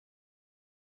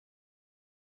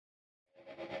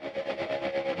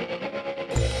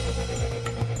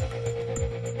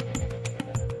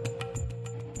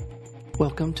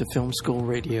Welcome to Film School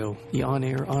Radio, the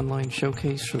on-air online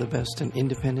showcase for the best in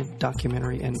independent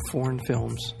documentary and foreign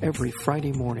films, every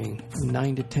Friday morning from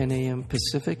 9 to 10 a.m.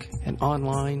 Pacific and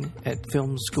online at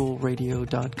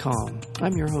filmschoolradio.com.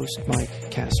 I'm your host, Mike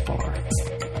Kaspar.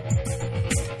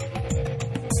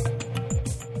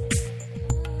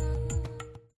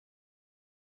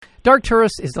 Dark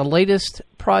Tourist is the latest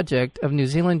project of New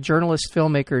Zealand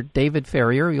journalist-filmmaker David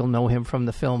Farrier. You'll know him from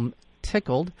the film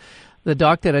Tickled, the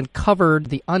doc that uncovered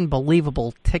the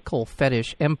unbelievable tickle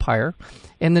fetish empire.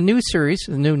 In the new series,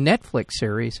 the new Netflix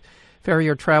series,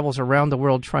 Farrier travels around the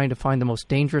world trying to find the most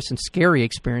dangerous and scary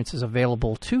experiences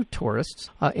available to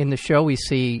tourists. In the show, we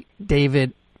see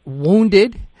David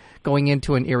wounded, going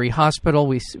into an eerie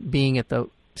hospital, being at the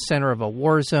center of a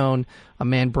war zone, a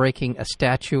man breaking a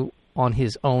statue on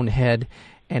his own head,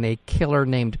 and a killer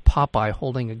named Popeye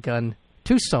holding a gun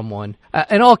to someone,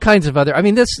 and all kinds of other. I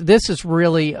mean, this is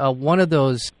really one of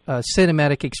those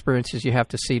cinematic experiences you have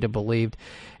to see to believe.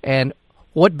 And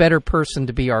what better person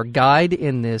to be our guide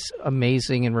in this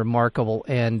amazing and remarkable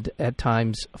and at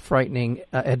times frightening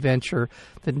adventure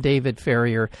than David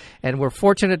Farrier. And we're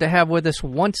fortunate to have with us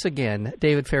once again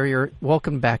David Farrier.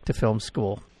 Welcome back to Film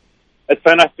School. It's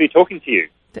so nice to be talking to you.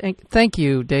 Thank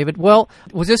you, David. Well,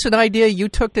 was this an idea you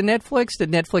took to Netflix? Did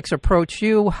Netflix approach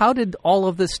you? How did all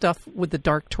of this stuff with the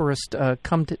Dark Tourist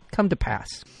come to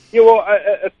pass? Yeah, well,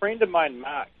 a friend of mine,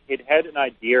 Mark, had an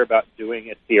idea about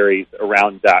doing a series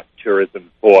around dark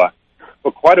tourism for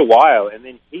quite a while, and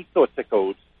then he saw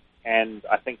Tickled, and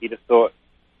I think he just thought,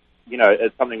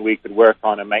 it's something we could work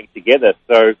on and make together.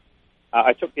 So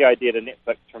I took the idea to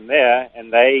Netflix from there,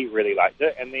 and they really liked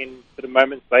it, and then sort of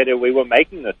moments later we were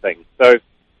making the thing. So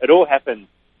it all happened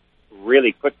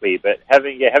really quickly, but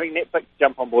having Netflix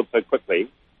jump on board so quickly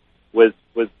was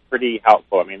pretty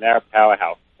helpful. I mean, they're a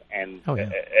powerhouse, and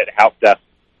it helped us.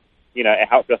 It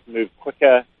helped us move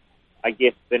quicker, I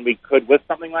guess, than we could with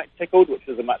something like Tickled, which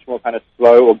was a much more kind of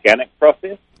slow, organic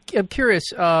process. I'm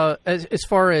curious, as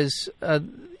far as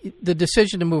the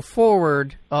decision to move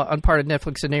forward on part of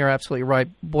Netflix, and you're absolutely right.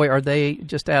 Boy, are they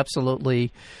just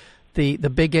absolutely the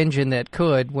big engine that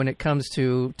could when it comes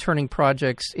to turning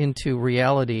projects into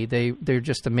reality. They're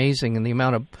just amazing, and the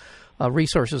amount of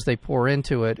resources they pour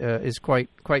into it is quite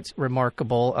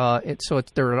remarkable.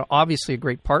 They're obviously a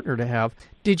great partner to have.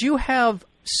 Did you have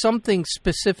something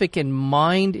specific in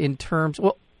mind in terms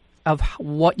of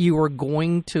what you were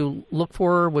going to look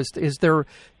for? Is there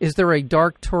a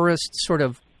Dark Tourist sort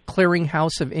of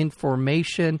clearinghouse of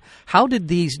information? How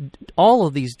did all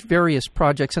of these various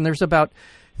projects, and there's about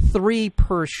 3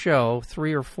 per show,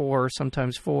 3 or 4,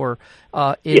 sometimes 4,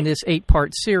 in this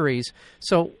 8-part series.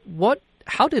 So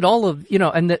how did all of,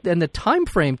 and the time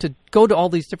frame to go to all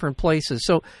these different places.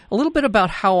 So a little bit about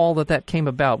how all of that came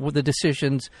about, with the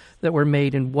decisions that were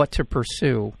made and what to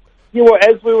pursue. Yeah, well,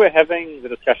 as we were having the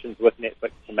discussions with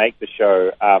Netflix to make the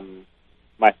show,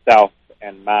 myself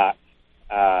and Mark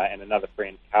and another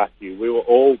friend, Kaku, we were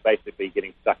all basically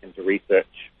getting stuck into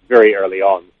research very early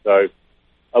on. So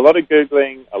a lot of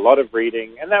Googling, a lot of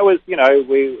reading, and that was,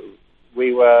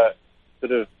 we were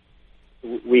sort of,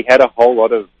 we had a whole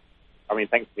lot of,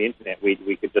 thanks to the internet,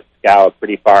 we could just scour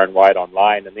pretty far and wide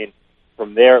online, and then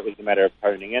from there it was a matter of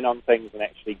honing in on things and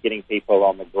actually getting people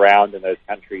on the ground in those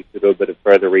countries to do a bit of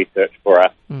further research for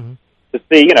us to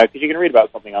see, because you can read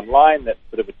about something online that's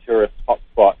sort of a tourist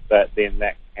hotspot, but then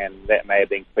that may have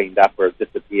been cleaned up or have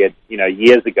disappeared,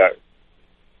 years ago.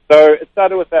 So it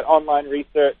started with that online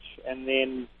research, and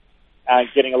then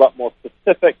getting a lot more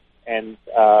specific and,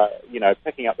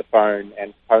 picking up the phone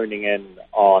and honing in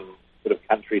on sort of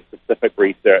country-specific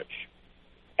research.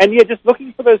 And, just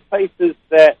looking for those places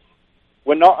that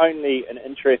were not only an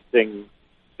interesting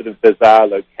sort of bizarre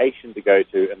location to go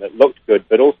to and that looked good,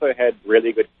 but also had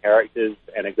really good characters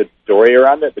and a good story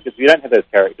around it, because if you don't have those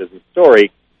characters and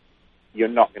story, you're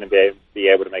not going to be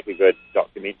able to make a good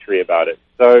documentary about it.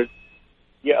 So,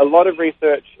 yeah, a lot of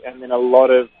research, and then a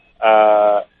lot of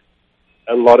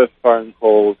phone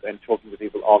calls and talking to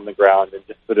people on the ground, and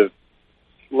just sort of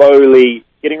slowly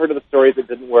getting rid of the stories that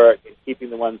didn't work and keeping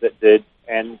the ones that did.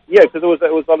 And yeah, because it was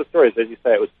a lot of stories, as you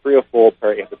say, it was 3 or 4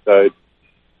 per episode.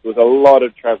 There was a lot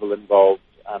of travel involved.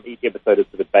 Each episode is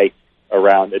sort of based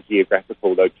around a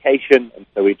geographical location, and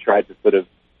so we tried to sort of,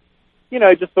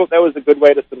 just thought that was a good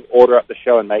way to sort of order up the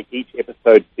show and make each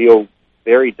episode feel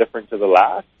very different to the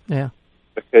last. Yeah.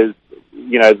 Because,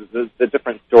 the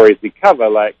different stories we cover,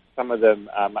 like some of them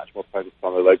are much more focused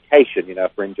on the location.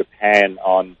 If we're in Japan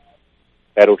on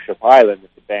Battleship Island, this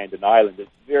abandoned island,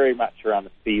 it's very much around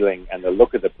the feeling and the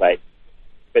look of the place.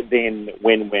 But then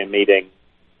when we're meeting,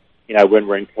 when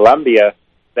we're in Colombia,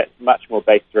 that's much more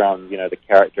based around, the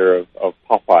character of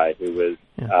Popeye, who was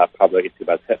Pablo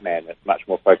Escobar's hitman. It's much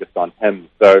more focused on him.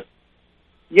 So,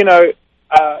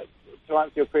 to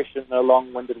answer your question in a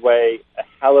long-winded way, a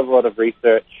hell of a lot of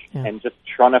research and just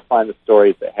trying to find the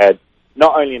stories that had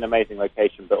not only an amazing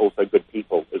location, but also good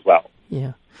people as well.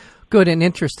 Yeah. Good and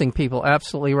interesting people,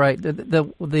 absolutely right.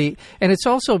 And it's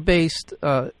also based.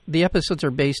 The episodes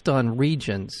are based on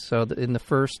regions. So in the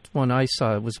first one I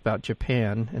saw, it was about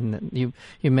Japan, and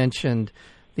you mentioned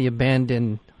the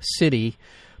abandoned city,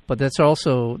 but that's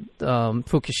also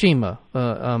Fukushima.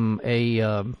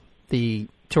 The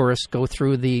tourists go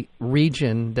through the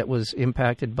region that was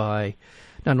impacted by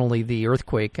not only the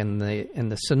earthquake and the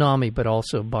tsunami, but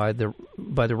also by the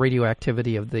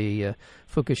radioactivity of the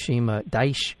Fukushima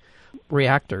Daiichi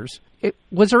reactors.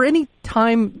 Was there any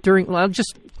time during? Well, I'll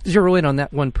just zero in on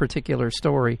that one particular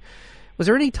story. Was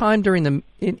there any time during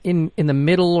in the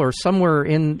middle or somewhere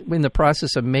in the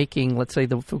process of making, let's say,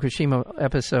 the Fukushima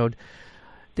episode,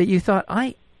 that you thought,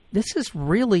 this is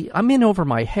really, I'm in over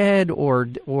my head, or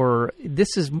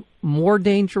this is more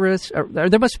dangerous?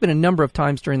 There must have been a number of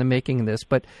times during the making of this,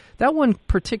 but that one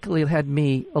particularly had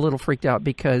me a little freaked out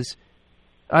because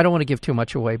I don't want to give too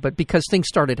much away, but because things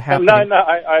started happening. No,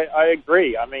 I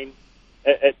agree. I mean,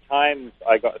 at times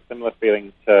I got a similar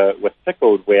feeling with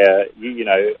Tickled, where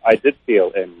I did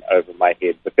feel in over my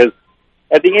head, because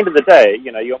at the end of the day,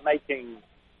 you're making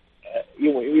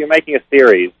a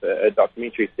series, a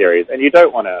documentary series, and you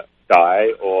don't want to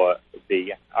die or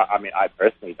be. I mean, I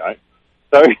personally don't.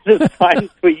 So there's times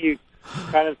where you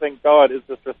kind of think, God, is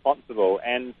this responsible?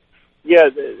 And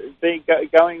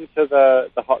going to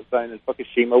the hot zone in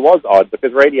Fukushima was odd,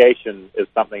 because radiation is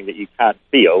something that you can't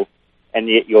feel, and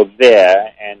yet you're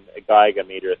there, and a Geiger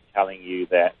meter is telling you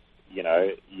that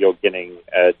you're getting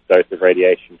a dose of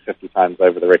radiation 50 times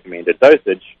over the recommended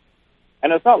dosage.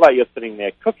 And it's not like you're sitting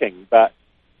there cooking, but,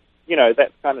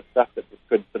 that's kind of stuff that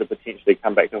could sort of potentially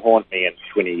come back to haunt me in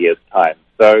 20 years' time.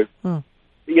 So,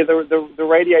 the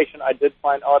radiation I did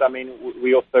find odd. I mean,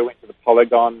 we also went to the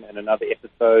Polygon in another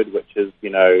episode, which is,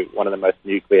 one of the most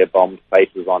nuclear-bombed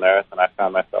places on Earth, and I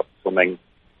found myself swimming,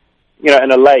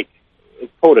 in a lake.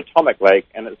 It's called Atomic Lake,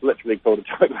 and it's literally called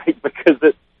Atomic Lake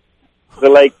because the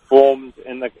lake formed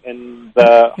in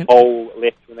the hole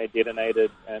left when they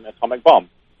detonated an atomic bomb.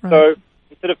 Right. So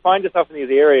you sort of find yourself in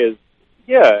these areas,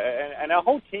 and our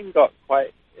whole team got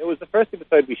quite. It was the first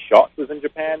episode we shot was in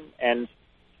Japan, and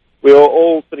we were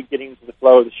all sort of getting into the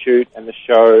flow of the shoot and the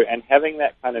show, and having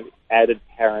that kind of added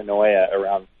paranoia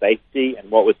around safety and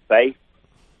what was safe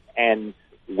and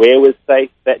where was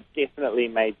safe. That definitely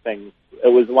made things. It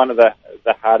was one of the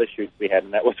harder shoots we had,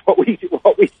 and that was what we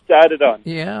started on.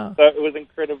 Yeah. So it was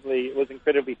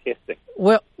incredibly testing.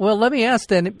 Well, let me ask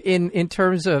then, in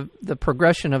terms of the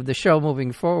progression of the show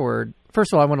moving forward.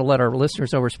 First of all, I want to let our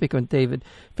listeners know we're speaking with David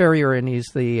Farrier, and he's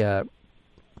the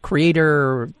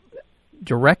creator,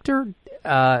 director,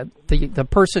 the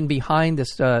person behind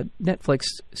this Netflix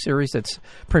series that's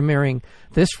premiering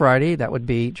this Friday. That would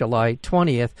be July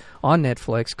 20th on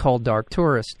Netflix, called Dark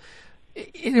Tourist.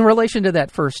 In relation to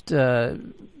that first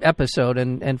episode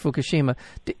and Fukushima,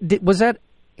 was that?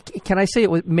 Can I say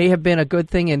it may have been a good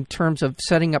thing in terms of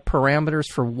setting up parameters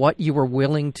for what you were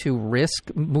willing to risk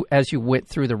as you went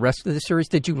through the rest of the series?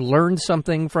 Did you learn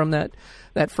something from that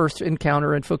first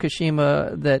encounter in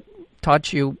Fukushima that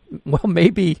taught you, well,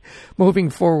 maybe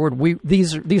moving forward,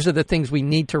 these are the things we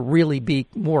need to really be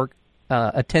more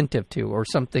attentive to, or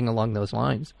something along those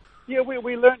lines? Yeah,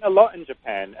 we learned a lot in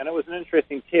Japan, and it was an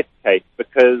interesting test case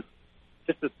because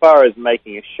just as far as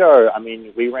making a show, I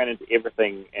mean, we ran into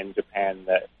everything in Japan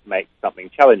that makes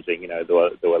something challenging. There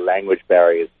were language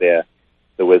barriers there.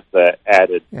 There was the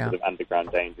added sort of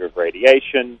underground danger of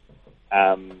radiation.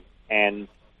 And,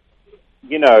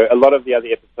 a lot of the other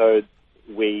episodes,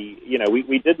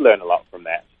 we did learn a lot from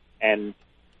that. And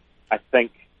I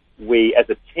think we, as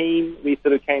a team, we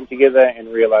sort of came together and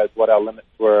realized what our limits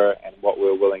were and what we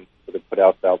were willing to sort of put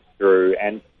ourselves through.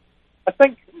 And I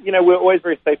think, we're always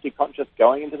very safety conscious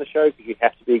going into the show because you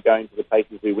have to be going to the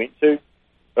places we went to.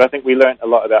 But I think we learned a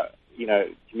lot about,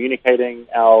 communicating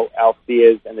our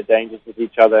fears and the dangers with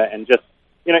each other, and just,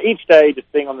 each day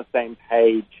just being on the same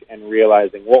page and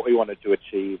realizing what we wanted to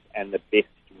achieve and the best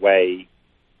way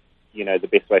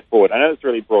forward. I know it's a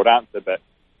really broad answer, but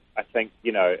I think,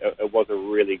 it was a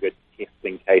really good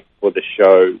testing case for the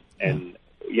show, and,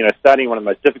 starting in one of the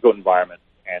most difficult environments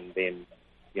and then,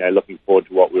 looking forward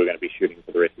to what we were going to be shooting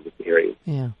for the rest of the series.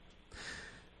 Yeah.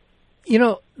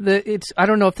 I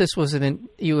don't know if this was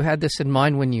you had this in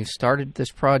mind when you started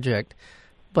this project,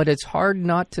 but it's hard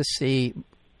not to see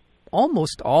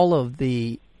almost all of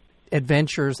the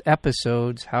adventures,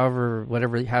 episodes, how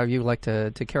you like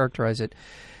to characterize it.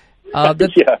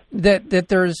 That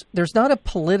there's not a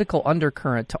political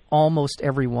undercurrent to almost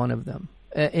every one of them,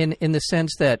 in the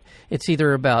sense that it's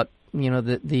either about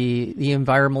the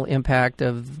environmental impact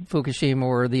of Fukushima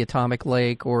or the atomic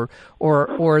lake, or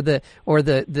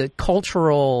the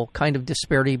cultural kind of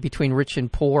disparity between rich and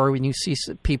poor. When you see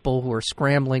people who are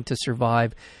scrambling to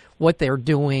survive, what they're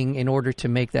doing in order to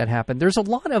make that happen. There's a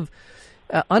lot of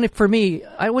for me,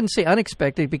 I wouldn't say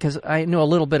unexpected, because I know a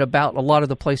little bit about a lot of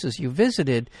the places you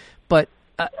visited, but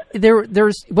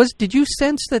did you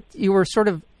sense that you were sort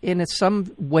of in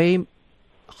some way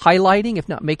highlighting, if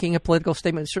not making a political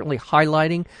statement, certainly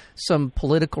highlighting some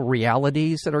political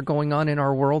realities that are going on in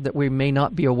our world that we may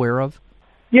not be aware of?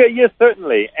 Yeah,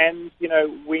 certainly. And,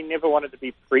 we never wanted to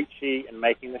be preachy in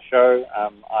making the show.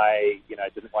 I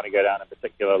didn't want to go down a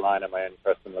particular line of my own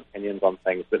personal opinions on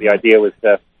things, but the idea was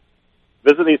to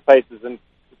visit these places and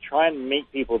try and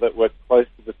meet people that were close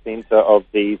to the center of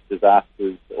these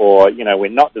disasters, or,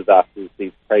 when not disasters,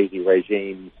 these crazy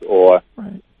regimes, or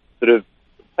sort of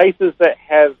places that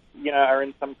have, are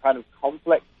in some kind of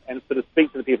conflict, and sort of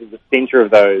speak to the people at the center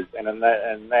of those, and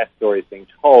their stories being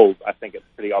told. I think it's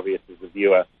pretty obvious as a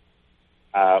viewer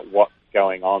what's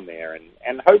going on there,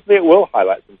 and hopefully it will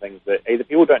highlight some things that either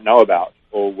people don't know about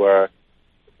or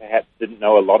perhaps didn't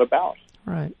know a lot about.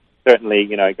 Right. Certainly,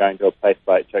 going to a place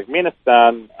like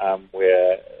Turkmenistan,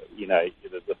 where,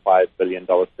 there's a $5 billion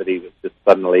city that's just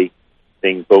suddenly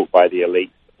being built by the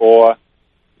elite, or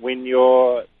when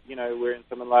we're in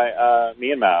something like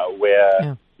Myanmar,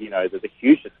 where, there's a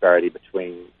huge disparity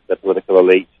between the political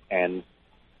elite and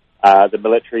the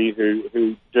military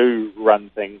who do run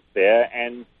things there,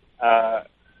 and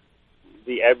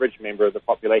the average member of the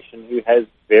population who has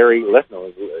very little,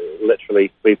 is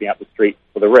literally sweeping up the streets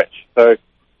for the rich. So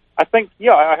I think,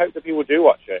 I hope that people do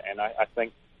watch it, and I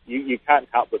think you can't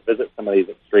help but visit some of these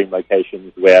extreme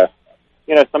locations where,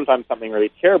 sometimes something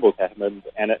really terrible happens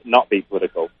and it not be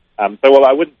political. So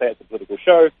I wouldn't say it's a political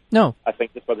show. No. I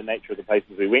think just by the nature of the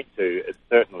places we went to, it's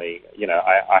certainly,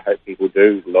 I hope people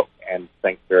do look and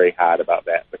think very hard about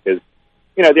that, because,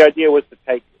 the idea was to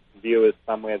take viewers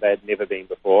somewhere they'd never been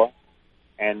before,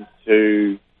 and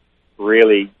to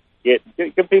really give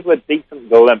people a decent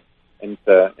glimpse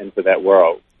into that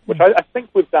world, which I think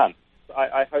we've done.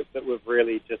 I hope that we've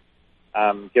really just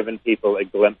given people a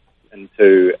glimpse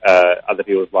into other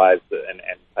people's lives and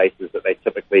places that they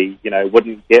typically,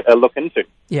 wouldn't get a look into.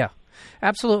 Yeah,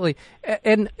 absolutely.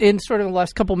 And in sort of the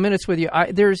last couple minutes with you,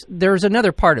 there's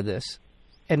another part of this,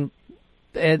 and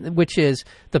which is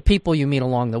the people you meet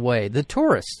along the way, the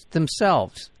tourists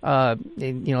themselves.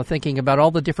 Thinking about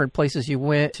all the different places you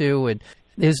went to, and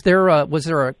was there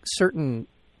a certain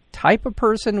type of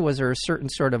person? Was there a certain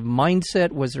sort of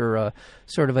mindset? Was there a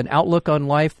sort of an outlook on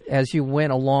life as you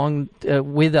went along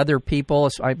with other people?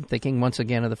 So I'm thinking once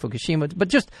again of the Fukushima, but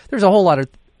just there's a whole lot of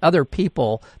other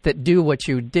people that do what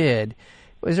you did.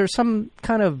 Was there some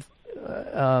kind of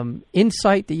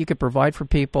insight that you could provide for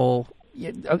people?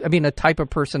 I mean, a type of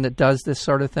person that does this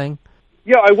sort of thing?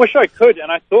 Yeah, I wish I could, and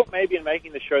I thought maybe in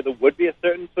making the show there would be a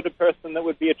certain sort of person that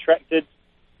would be attracted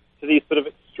to these sort of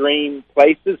extreme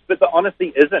places, but there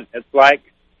honestly isn't. It's like,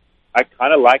 I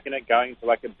kind of liken it going to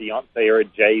like a Beyonce or a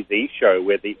Jay-Z show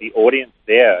where the audience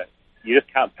there, you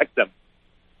just can't pick them.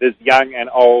 There's young and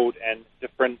old and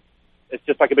different. It's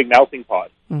just like a big melting pot.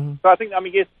 Mm-hmm. So I think,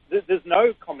 yes, there's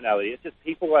no commonality. It's just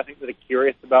people, I think, that are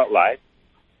curious about life.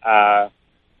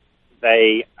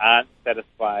 They aren't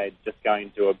satisfied just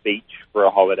going to a beach for a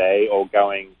holiday or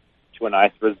going to a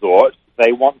nice resort.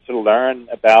 They want to learn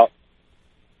about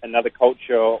another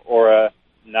culture or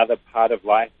another part of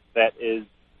life that is,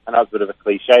 I know it's a bit of a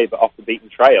cliche, but off the beaten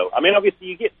trail. Obviously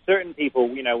you get certain people,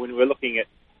 when we're looking at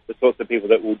the sorts of people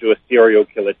that will do a serial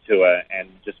killer tour and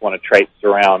just want to traipse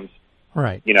around,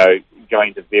 right?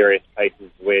 Going to various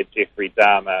places where Jeffrey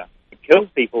Dahmer kills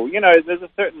people. There's a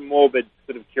certain morbid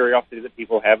sort of curiosity that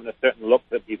people have and a certain look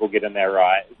that people get in their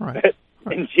eyes. Right.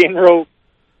 But in general,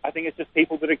 I think it's just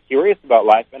people that are curious about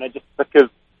life and are just because,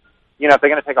 if they're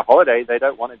going to take a holiday, they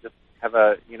don't want to just have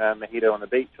a, mojito on the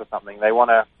beach or something. They want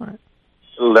to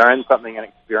learn something and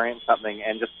experience something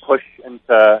and just push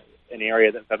into an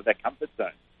area that's out of their comfort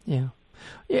zone. Yeah.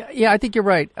 Yeah, I think you're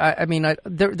right. I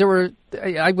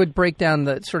would break down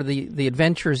the sort of the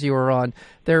adventures you were on.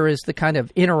 There is the kind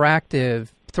of interactive,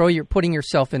 putting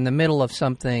yourself in the middle of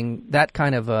something, that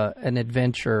kind of an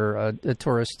adventure, a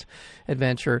tourist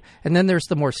adventure. And then there's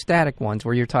the more static ones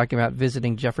where you're talking about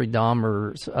visiting Jeffrey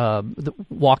Dahmer's,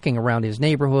 walking around his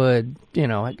neighborhood,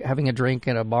 having a drink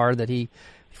at a bar that he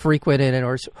frequented it,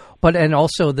 and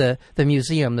also the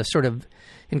museum, the sort of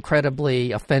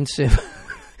incredibly offensive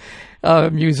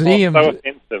museum. So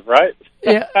offensive, right?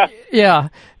 yeah.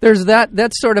 There's that.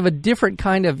 That's sort of a different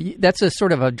kind of. That's a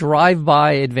sort of a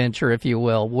drive-by adventure, if you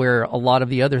will, where a lot of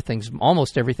the other things,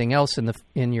 almost everything else in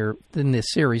this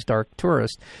series, Dark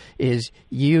Tourist, is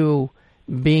you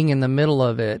being in the middle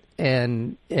of it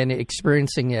and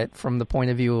experiencing it from the point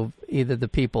of view of either the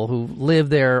people who live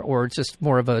there, or it's just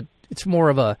more of a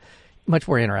much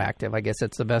more interactive. I guess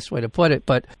that's the best way to put it.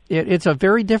 But it's a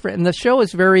very different, and the show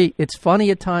is it's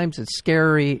funny at times, it's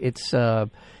scary, it's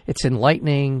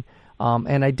enlightening,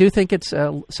 and I do think it's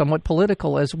somewhat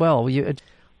political as well.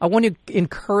 I want to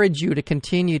encourage you to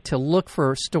continue to look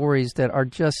for stories that are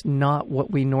just not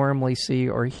what we normally see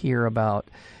or hear about.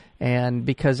 And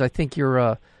because I think you're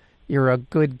a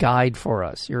good guide for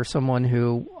us. You're someone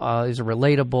who is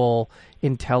relatable,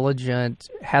 intelligent,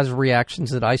 has reactions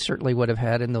that I certainly would have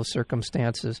had in those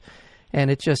circumstances,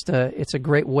 and it's just it's a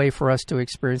great way for us to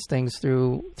experience things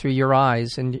through your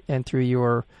eyes and through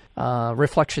your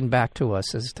reflection back to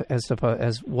us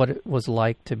as what it was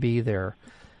like to be there.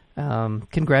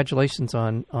 Congratulations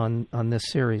on this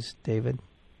series, David.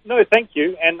 No, thank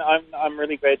you, and I'm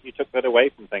really glad you took that away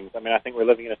from things. I mean, I think we're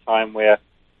living in a time where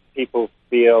people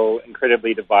feel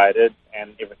incredibly divided,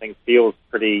 and everything feels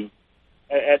pretty,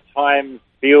 at times,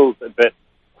 feels a bit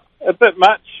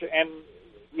much. And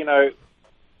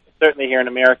certainly here in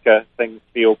America, things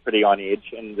feel pretty on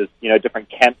edge, and there's different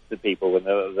camps of people, and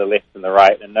the left and the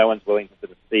right, and no one's willing to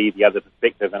sort of see the other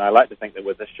perspective. And I like to think that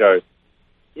with this show,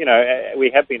 we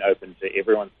have been open to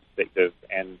everyone's perspective,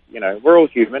 and we're all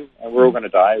human, and we're all going to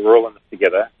die. We're all in this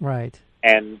together, right?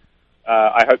 And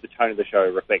I hope the tone of the show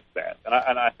reflects that,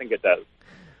 and I think it does.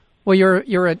 Well,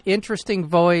 you're an interesting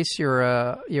voice. You're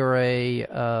a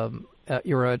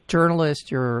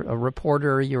journalist. You're a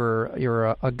reporter.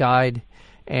 You're a guide,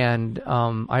 and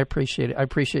I appreciate it. I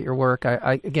appreciate your work.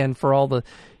 I again, for all the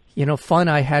fun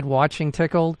I had watching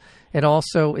Tickled, it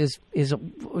also is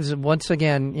once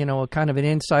again a kind of an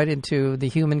insight into the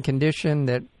human condition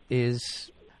that is.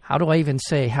 How do I even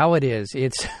say how it is?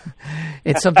 It's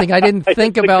something I didn't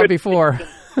think about before.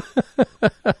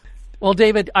 Well,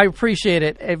 David, I appreciate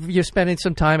it. You're spending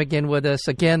some time again with us.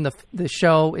 Again, the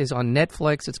show is on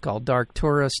Netflix. It's called Dark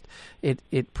Tourist.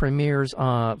 It premieres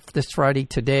this Friday,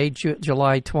 today,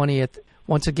 July 20th.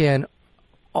 Once again,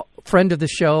 friend of the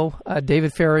show,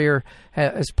 David Farrier,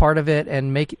 is part of it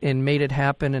and made it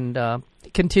happen, and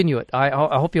continue it. I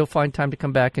hope you'll find time to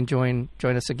come back and join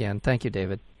us again. Thank you,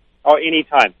 David. Oh,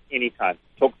 anytime.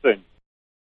 Talk soon.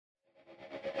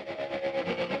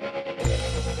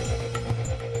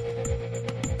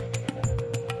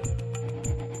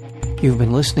 You've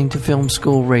been listening to Film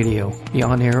School Radio, the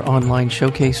on-air online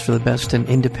showcase for the best in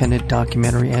independent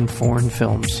documentary and foreign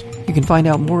films. You can find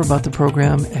out more about the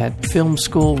program at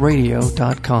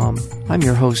filmschoolradio.com. I'm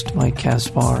your host, Mike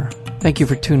Kaspar. Thank you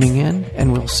for tuning in,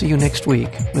 and we'll see you next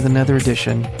week with another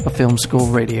edition of Film School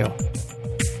Radio.